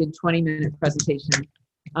 and I did 20-minute presentation,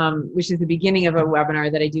 which is the beginning of a webinar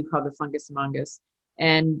that I do called The Fungus Among Us.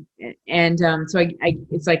 And so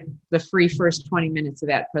it's like the free first 20 minutes of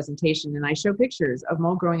that presentation, and I show pictures of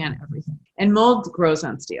mold growing on everything. And mold grows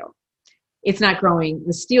on steel. It's not growing.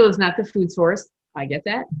 The steel is not the food source. I get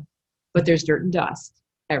that. But there's dirt and dust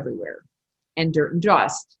everywhere. And dirt and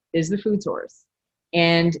dust is the food source.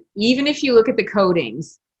 And even if you look at the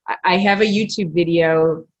coatings, I have a YouTube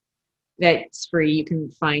video that's free. You can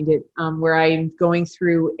find it where I'm going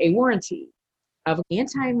through a warranty of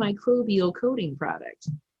antimicrobial coating product.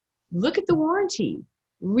 Look at the warranty.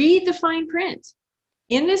 Read the fine print.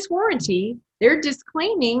 In this warranty, they're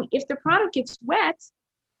disclaiming if the product gets wet,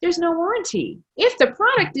 there's no warranty. If the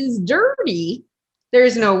product is dirty,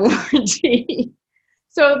 there's no warranty.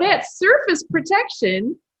 So that surface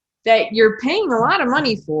protection that you're paying a lot of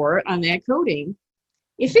money for on that coating,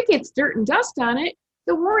 if it gets dirt and dust on it,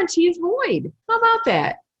 the warranty is void. How about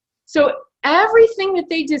that? So everything that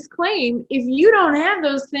they disclaim, if you don't have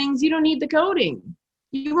those things, you don't need the coating.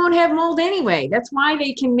 You won't have mold anyway. That's why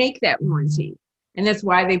they can make that warranty. And that's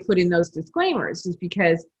why they put in those disclaimers, is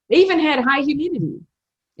because they even had high humidity.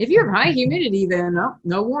 If you have high humidity, then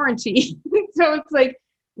no warranty. So it's like,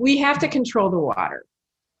 we have to control the water.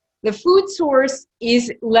 The food source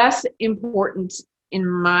is less important, in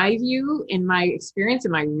my view, in my experience,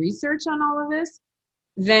 in my research on all of this,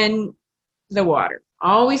 than the water.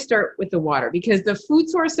 Always start with the water, because the food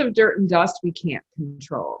source of dirt and dust we can't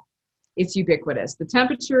control. It's ubiquitous. The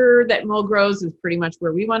temperature that mold grows is pretty much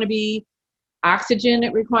where we want to be. Oxygen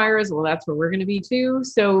it requires, well, that's where we're going to be too.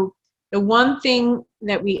 So the one thing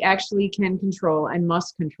that we actually can control and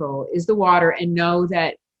must control is the water, and know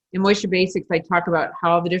that in Moisture Basics, I talk about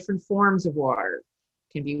how the different forms of water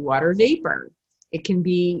can be water vapor. It can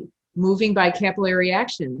be moving by capillary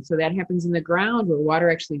action. So that happens in the ground where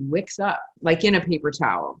water actually wicks up, like in a paper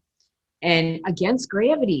towel. And against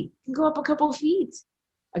gravity, it can go up a couple of feet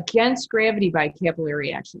against gravity by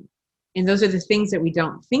capillary action. And those are the things that we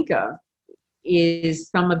don't think of, is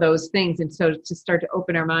some of those things. And so to start to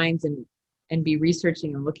open our minds and be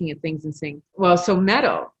researching and looking at things and saying, well, so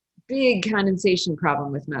metal, big condensation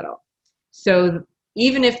problem with metal. So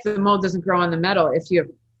even if the mold doesn't grow on the metal, if you have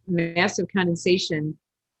massive condensation,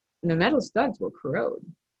 the metal studs will corrode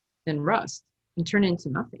and rust and turn into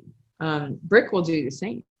nothing. Brick will do the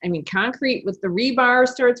same. I mean, concrete with the rebar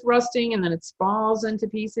starts rusting and then it falls into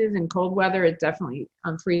pieces. In cold weather, it definitely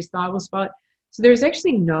freeze thaw will spot. So there's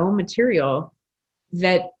actually no material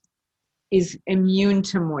that is immune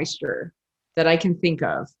to moisture that I can think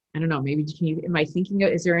of. I don't know, maybe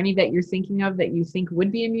is there any that you're thinking of that you think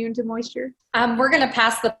would be immune to moisture? We're going to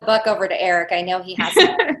pass the buck over to Eric. I know he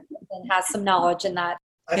has some knowledge in that.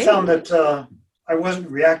 I found that I wasn't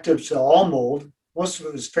reactive to all mold. Most of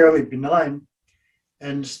it was fairly benign.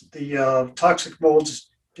 And the toxic molds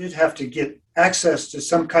did have to get access to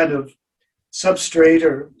some kind of substrate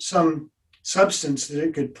or some substance that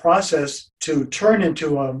it could process to turn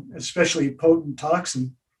into an especially potent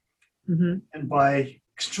toxin. Mm-hmm. And by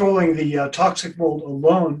controlling the toxic mold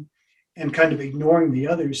alone and kind of ignoring the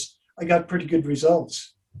others, I got pretty good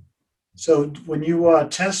results. So when you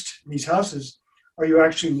test these houses, are you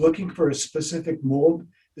actually looking for a specific mold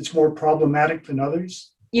that's more problematic than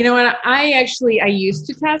others? You know what? I used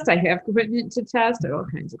to test. I have equipment to test, all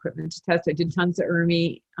kinds of equipment to test. I did tons of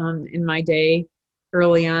ERMI in my day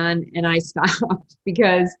early on, and I stopped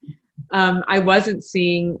because I wasn't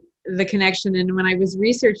seeing the connection. And when I was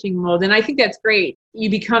researching mold, and I think that's great, you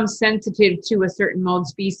become sensitive to a certain mold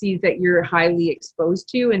species that you're highly exposed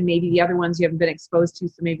to, and maybe the other ones you haven't been exposed to,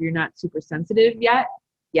 so maybe you're not super sensitive yet.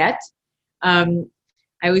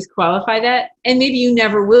 I always qualify that, and maybe you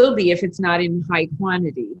never will be if it's not in high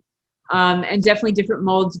quantity. And definitely different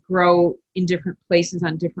molds grow in different places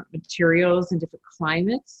on different materials and different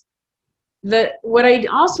climates. What I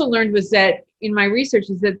also learned was that in my research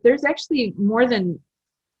is that there's actually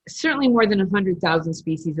certainly more than 100,000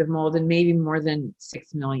 species of mold, and maybe more than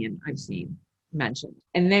 6 million I've seen mentioned.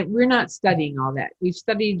 And that we're not studying all that. We've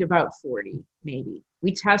studied about 40, maybe.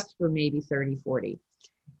 We test for maybe 30, 40.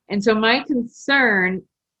 And so my concern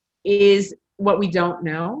is what we don't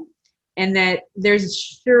know, and that there's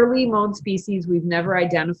surely mold species we've never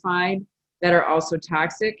identified that are also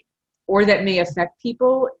toxic or that may affect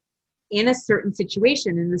people in a certain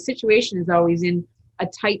situation. And the situation is always in a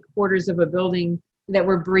tight quarters of a building that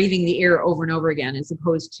we're breathing the air over and over again, as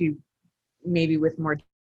opposed to maybe with more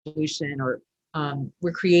pollution, or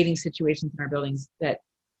we're creating situations in our buildings that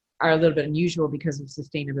are a little bit unusual because of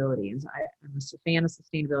sustainability. And I'm a fan of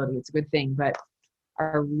sustainability. It's a good thing, but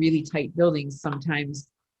our really tight buildings sometimes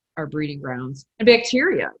are breeding grounds, and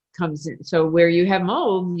bacteria comes in. So where you have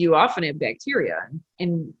mold, you often have bacteria,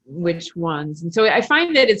 and which ones. And so I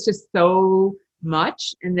find that it's just so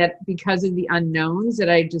much, and that because of the unknowns that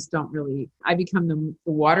I just don't really, I become the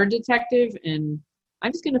water detective, and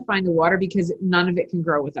I'm just going to find the water because none of it can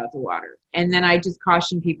grow without the water. And then I just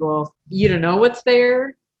caution people, you don't know what's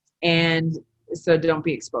there, and so don't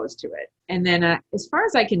be exposed to it. And then as far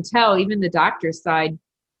as I can tell, even the doctor's side,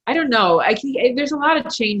 I don't know. There's a lot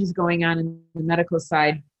of changes going on in the medical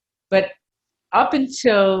side, but up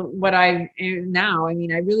until what I am now, I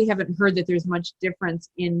mean, I really haven't heard that there's much difference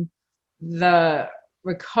in the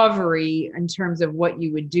recovery in terms of what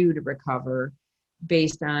you would do to recover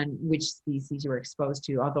based on which species you were exposed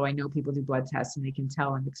to. Although I know people do blood tests and they can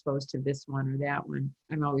tell I'm exposed to this one or that one.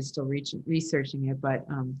 I'm always still researching it, but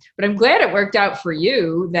I'm glad it worked out for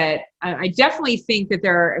you. That I definitely think that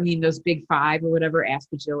there are, I mean, those big five or whatever,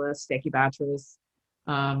 Aspergillus, Stachybotrys,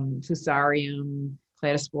 Fusarium,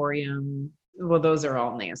 Cladosporium. Well, those are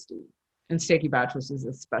all nasty. And Stachybotrys is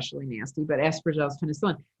especially nasty, but Aspergillus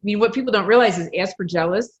penicillin. I mean, what people don't realize is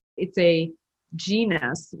Aspergillus, it's a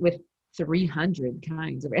genus with 300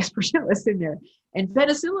 kinds of Aspergillus in there. And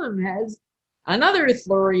penicillium has another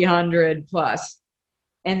 300 plus.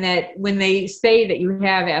 And that when they say that you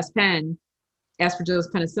have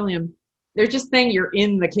Aspergillus penicillium, they're just saying you're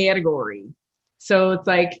in the category. So it's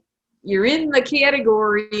like, you're in the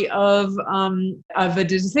category of a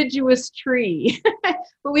deciduous tree,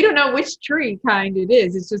 but we don't know which tree kind it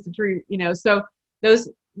is. It's just a tree, so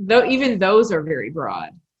even those are very broad.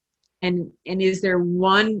 And is there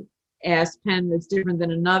one aspen that's different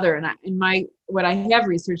than another? And what I have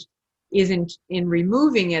researched is in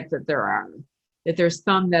removing it, that there's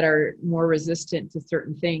some that are more resistant to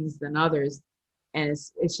certain things than others. And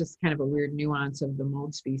it's just kind of a weird nuance of the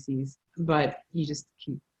mold species, but you just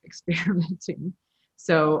keep experimenting.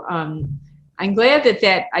 So I'm glad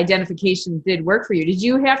that identification did work for you. Did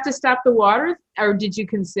you have to stop the water, or did you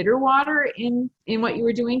consider water in what you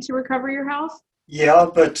were doing to recover your health? Yeah,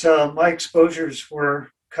 but my exposures were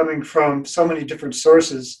coming from so many different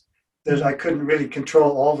sources that I couldn't really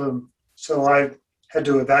control all of them. So I had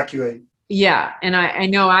to evacuate. Yeah, and I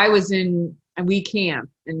know we camp,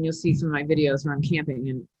 and you'll see some of my videos where I'm camping,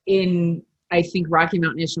 and in I think Rocky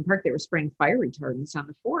Mountain National Park, they were spraying fire retardants on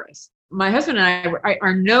the forest. My husband and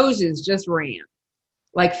our noses just ran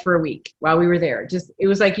like for a week while we were there. It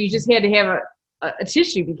was like you just had to have a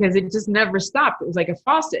tissue because it just never stopped. It was like a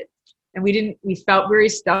faucet, and we felt very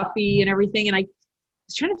stuffy and everything. And I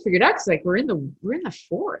was trying to figure it out because like we're in the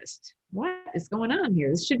forest. What is going on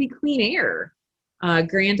here? This should be clean air.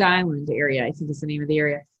 Grand Island area, I think is the name of the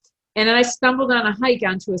area. And then I stumbled on a hike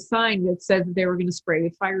onto a sign that said that they were going to spray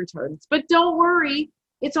with fire retardants. But don't worry,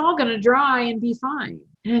 it's all going to dry and be fine.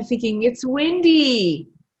 And I'm thinking, it's windy.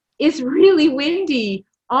 It's really windy.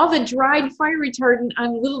 All the dried fire retardant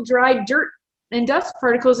on little dried dirt and dust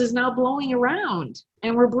particles is now blowing around,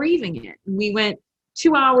 and we're breathing it. And we went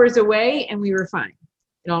 2 hours away and we were fine.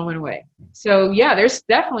 It all went away. So yeah, there's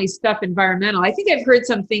definitely stuff environmental. I think I've heard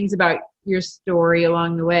some things about your story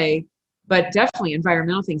along the way, but definitely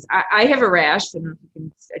environmental things. I have a rash, and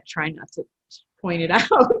I try not to point it out,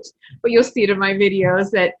 but you'll see it in my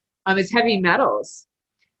videos that it's heavy metals.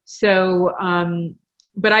 So,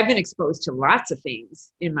 but I've been exposed to lots of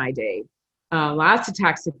things in my day, lots of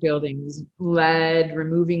toxic buildings, lead,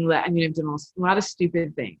 removing lead. I mean, I've done a lot of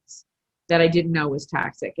stupid things that I didn't know was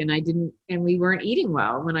toxic, and we weren't eating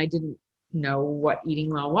well when I didn't know what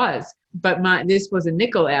eating well was. But this was a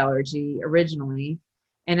nickel allergy originally.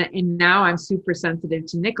 And now I'm super sensitive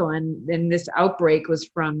to nickel. And then this outbreak was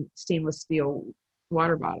from stainless steel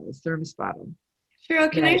water bottles, thermos bottle. Cheryl,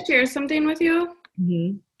 can I share something with you?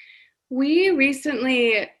 Mm-hmm. We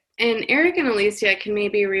recently, and Eric and Alicia can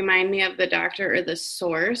maybe remind me of the doctor or the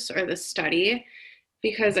source or the study.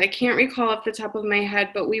 because I can't recall off the top of my head,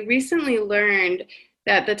 but we recently learned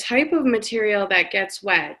that the type of material that gets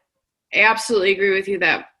wet, I absolutely agree with you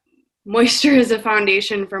that moisture is a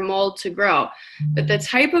foundation for mold to grow. But the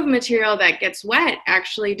type of material that gets wet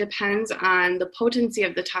actually depends on the potency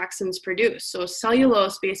of the toxins produced. So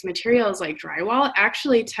cellulose-based materials like drywall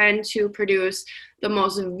actually tend to produce the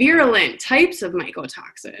most virulent types of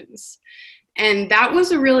mycotoxins. And that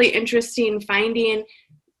was a really interesting finding.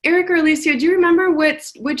 Eric or Alicia, do you remember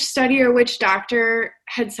which study or which doctor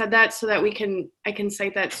had said that so that I can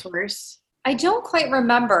cite that source? I don't quite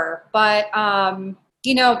remember, but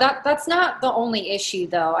that's not the only issue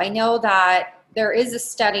though. I know that there is a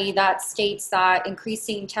study that states that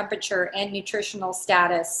increasing temperature and nutritional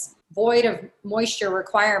status void of moisture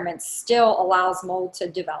requirements still allows mold to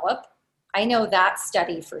develop. I know that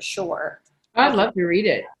study for sure. I'd love to read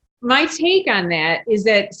it. My take on that is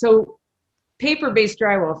that, so paper-based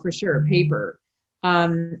drywall for sure, paper,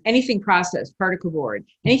 anything processed, particle board,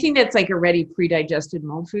 anything that's like already pre-digested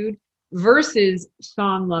mold food versus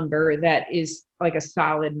sawn lumber that is like a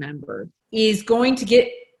solid member is going to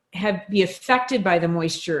be affected by the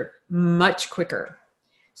moisture much quicker.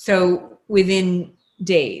 So within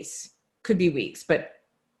days, could be weeks, but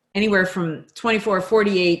anywhere from 24,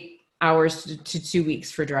 48 hours to 2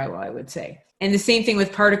 weeks for drywall, I would say. And the same thing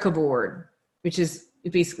with particle board, which is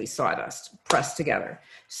basically sawdust pressed together.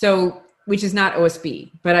 So, which is not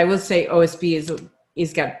OSB, but I will say OSB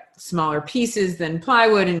is got smaller pieces than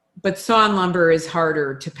plywood, but sawn lumber is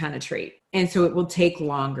harder to penetrate. And so it will take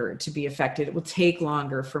longer to be affected. It will take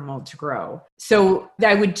longer for mold to grow. So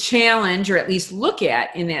I would challenge, or at least look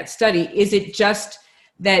at in that study, is it just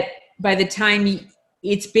that by the time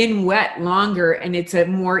it's been wet longer and it's a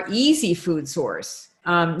more easy food source?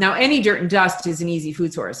 Now, any dirt and dust is an easy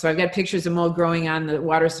food source. So I've got pictures of mold growing on the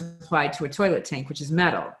water supply to a toilet tank, which is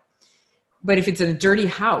metal. But if it's in a dirty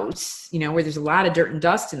house, where there's a lot of dirt and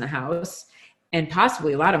dust in the house and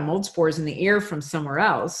possibly a lot of mold spores in the air from somewhere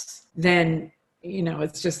else, then,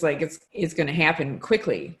 it's just like it's going to happen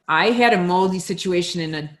quickly. I had a moldy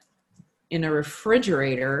situation in a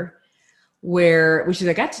refrigerator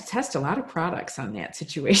I got to test a lot of products on that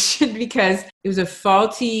situation because it was a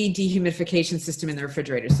faulty dehumidification system in the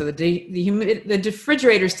refrigerator. So the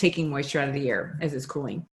refrigerator is taking moisture out of the air as it's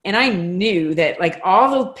cooling. And I knew that like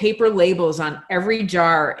all the paper labels on every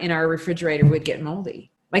jar in our refrigerator would get moldy,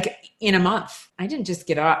 like in a month. I didn't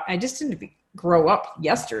grow up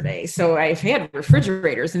yesterday. So I've had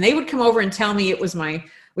refrigerators and they would come over and tell me it was my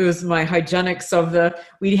hygienics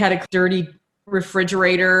we had a dirty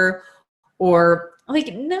refrigerator. Or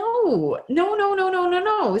like, no.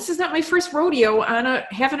 This is not my first rodeo on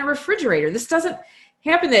having a refrigerator. This doesn't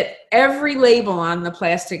happen that every label on the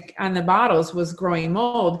plastic, on the bottles was growing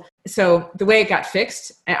mold. So the way it got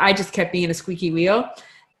fixed, I just kept being a squeaky wheel.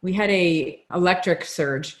 We had a electric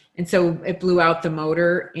surge. And so it blew out the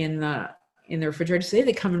motor in the refrigerator. So they had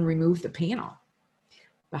to come and remove the panel.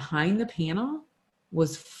 Behind the panel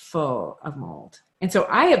was full of mold. And so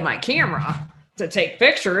I have my camera to take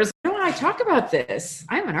pictures. I talk about this.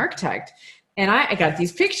 I'm an architect and I got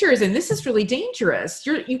these pictures and this is really dangerous.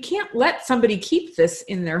 You can't let somebody keep this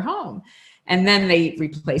in their home. And then they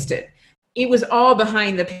replaced it. It was all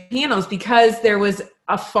behind the panels because there was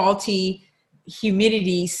a faulty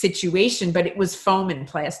humidity situation, but it was foam and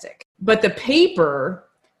plastic. But the paper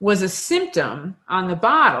was a symptom on the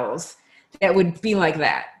bottles that would be like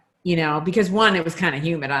that. Because one, it was kind of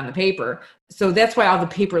humid on the paper. So that's why all the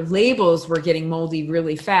paper labels were getting moldy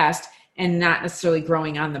really fast and not necessarily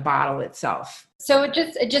growing on the bottle itself. So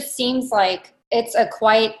it just seems like it's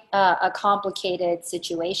quite a complicated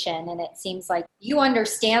situation. And it seems like you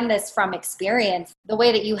understand this from experience, the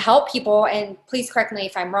way that you help people. And please correct me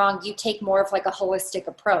if I'm wrong, you take more of like a holistic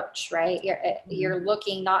approach, right? You're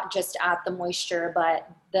looking not just at the moisture, but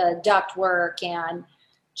the duct work and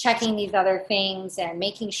checking these other things and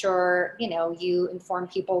making sure, you inform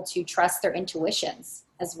people to trust their intuitions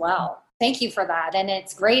as well. Thank you for that. And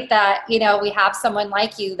it's great that, we have someone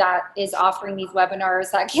like you that is offering these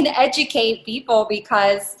webinars that can educate people,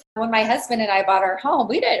 because when my husband and I bought our home,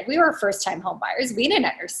 we were first-time home buyers. We didn't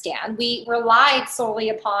understand. We relied solely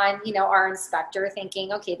upon, our inspector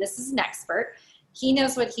thinking, okay, this is an expert. He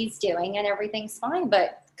knows what he's doing and everything's fine.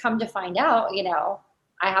 But come to find out,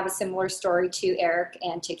 I have a similar story to Eric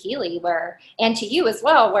and to Keely and to you as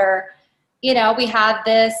well, where, we had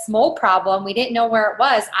this mold problem. We didn't know where it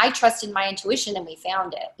was. I trusted my intuition and we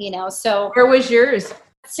found it, so. Where was yours?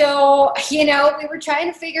 So, we were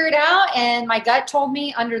trying to figure it out and my gut told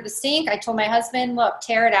me under the sink. I told my husband, look,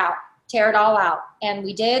 tear it all out. And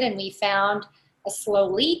we did, and we found a slow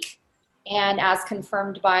leak. And as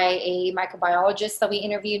confirmed by a microbiologist that we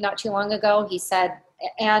interviewed not too long ago, he said,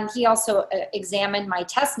 and he also examined my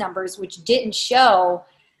test numbers, which didn't show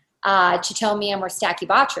Chitomium or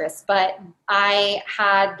Stachybotrys, but I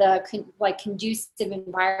had the conducive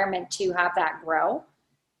environment to have that grow.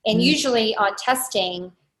 And usually on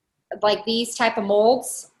testing, like these type of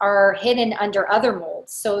molds are hidden under other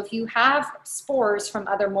molds. So if you have spores from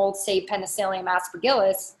other molds, say Penicillium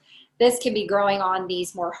aspergillus, this can be growing on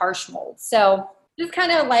these more harsh molds. So just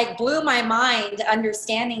kind of like blew my mind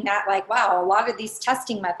understanding that, like, wow, a lot of these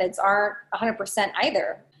testing methods aren't 100%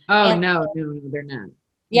 either. Oh, no, they're not.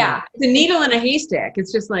 Yeah. It's a needle in a haystack.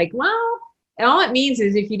 It's just like, well, all it means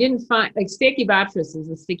is if you didn't find, like Stachybotrys is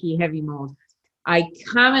a sticky, heavy mold. I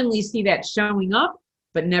commonly see that showing up,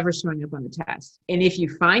 but never showing up on the test. And if you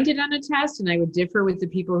find it on a test, and I would differ with the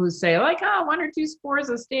people who say, like, oh, 1 or 2 spores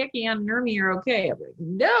of Stachy on Nermi are okay. I'm like,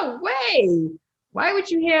 no way. Why would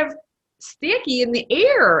you have Stachy in the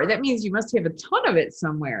air? That means you must have a ton of it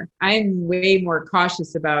somewhere. I'm way more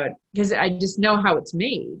cautious about, because I just know how it's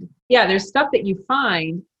made. Yeah, there's stuff that you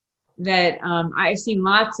find that I've seen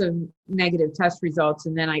lots of negative test results.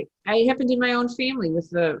 And then I happened in my own family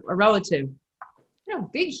with a relative,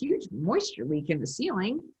 big, huge moisture leak in the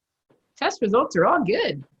ceiling. Test results are all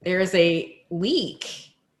good. There's a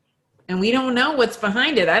leak and we don't know what's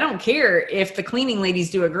behind it. I don't care if the cleaning ladies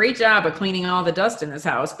do a great job of cleaning all the dust in this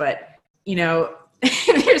house, but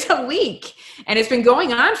there's a leak and it's been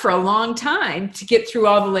going on for a long time to get through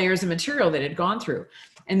all the layers of material that had gone through.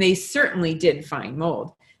 And they certainly did find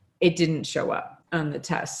mold. It didn't show up on the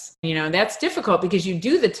tests. That's difficult because you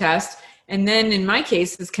do the test. And then in my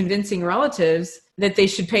case, it's convincing relatives that they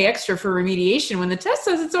should pay extra for remediation when the test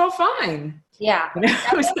says it's all fine. Yeah.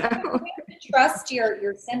 Trust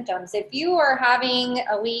your symptoms. If you are having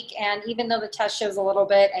a leak and even though the test shows a little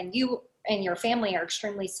bit and you and your family are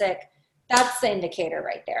extremely sick, that's the indicator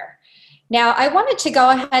right there. Now, I wanted to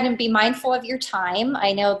go ahead and be mindful of your time.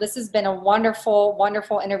 I know this has been a wonderful,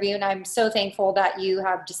 wonderful interview, and I'm so thankful that you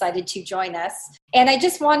have decided to join us. And I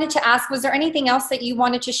just wanted to ask, was there anything else that you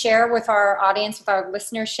wanted to share with our audience, with our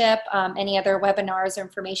listenership, any other webinars or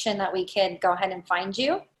information that we could go ahead and find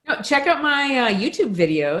you? No, check out my YouTube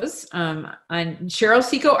videos on Cheryl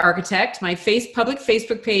Seco Architect. My public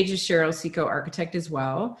Facebook page is Cheryl Seco Architect as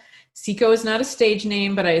well. Seco is not a stage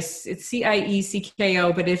name, but it's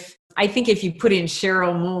CIECKO. But I think if you put in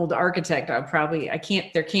Cheryl Mold Architect,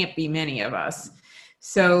 there can't be many of us.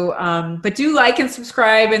 So, but do like and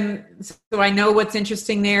subscribe. And so I know what's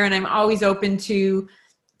interesting there. And I'm always open to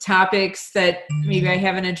topics that maybe I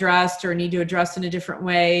haven't addressed or need to address in a different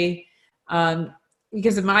way.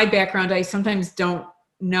 Because of my background, I sometimes don't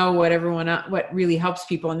know what really helps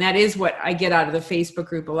people. And that is what I get out of the Facebook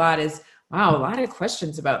group a lot is, wow, a lot of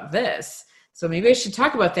questions about this. So maybe I should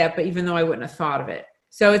talk about that, but even though I wouldn't have thought of it.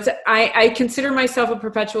 So I consider myself a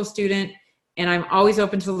perpetual student and I'm always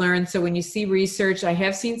open to learn. So when you see research, I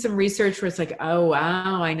have seen some research where it's like, oh,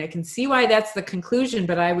 wow, I can see why that's the conclusion,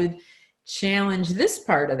 but I would challenge this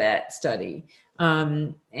part of that study.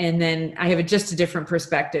 And then I have just a different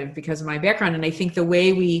perspective because of my background. And I think the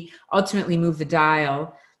way we ultimately move the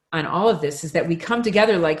dial on all of this is that we come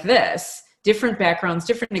together like this, different backgrounds,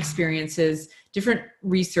 different experiences, different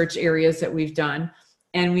research areas that we've done,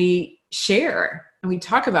 and we share and we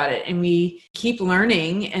talk about it and we keep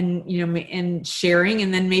learning and sharing.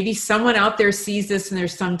 And then maybe someone out there sees this and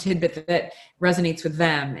there's some tidbit that resonates with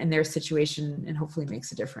them and their situation and hopefully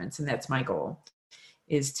makes a difference. And that's my goal,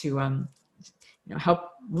 is to help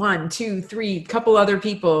 1, 2, 3, couple other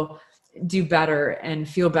people do better and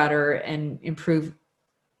feel better and improve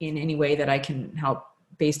in any way that I can help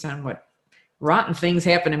based on what rotten things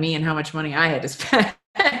happened to me and how much money I had to spend,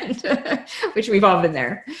 which we've all been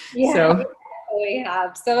there. Yeah. So We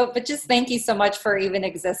have. But just thank you so much for even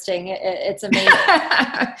existing. It's amazing.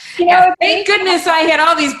 Thank goodness I had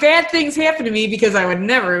all these bad things happen to me because I would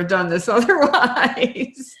never have done this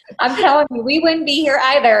otherwise. I'm telling you, we wouldn't be here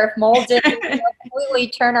either if mold didn't completely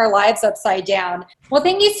turn our lives upside down. Well,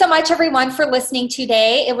 thank you so much, everyone, for listening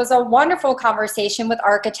today. It was a wonderful conversation with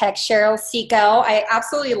architect Cheryl Seco. I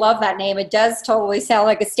absolutely love that name. It does totally sound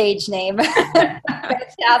like a stage name.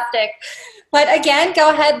 Fantastic. But again, go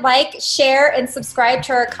ahead, like, share, and subscribe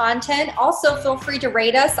to our content. Also, feel free to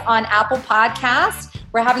rate us on Apple Podcasts.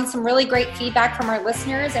 We're having some really great feedback from our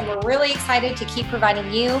listeners, and we're really excited to keep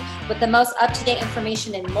providing you with the most up-to-date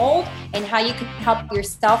information in mold and how you can help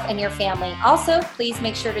yourself and your family. Also, please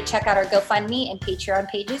make sure to check out our GoFundMe and Patreon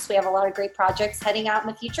pages. We have a lot of great projects heading out in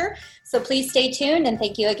the future. So please stay tuned, and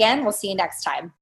thank you again. We'll see you next time.